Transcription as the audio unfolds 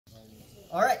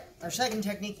All right, our second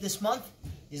technique this month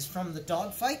is from the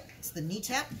Dogfight. It's the knee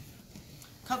tap.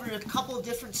 Covered a couple of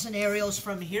different scenarios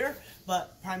from here,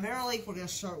 but primarily we're going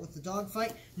to start with the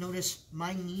Dogfight. Notice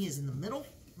my knee is in the middle.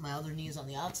 My other knee is on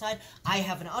the outside. I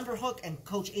have an underhook, and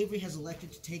Coach Avery has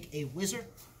elected to take a whizzer.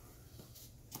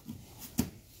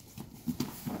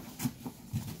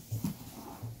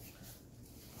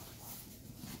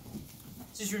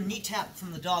 This is your knee tap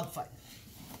from the Dogfight.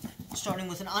 Starting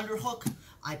with an underhook,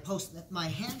 I post my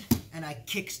hand and I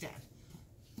kickstand.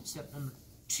 Step number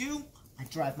 2, I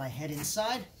drive my head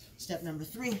inside. Step number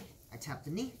 3, I tap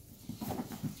the knee,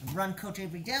 I run Coach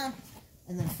Avery down,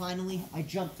 and then finally I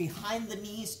jump behind the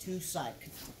knees to side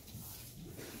control.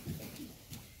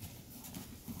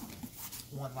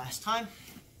 One last time,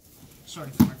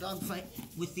 starting from our Dogfight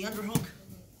with the underhook.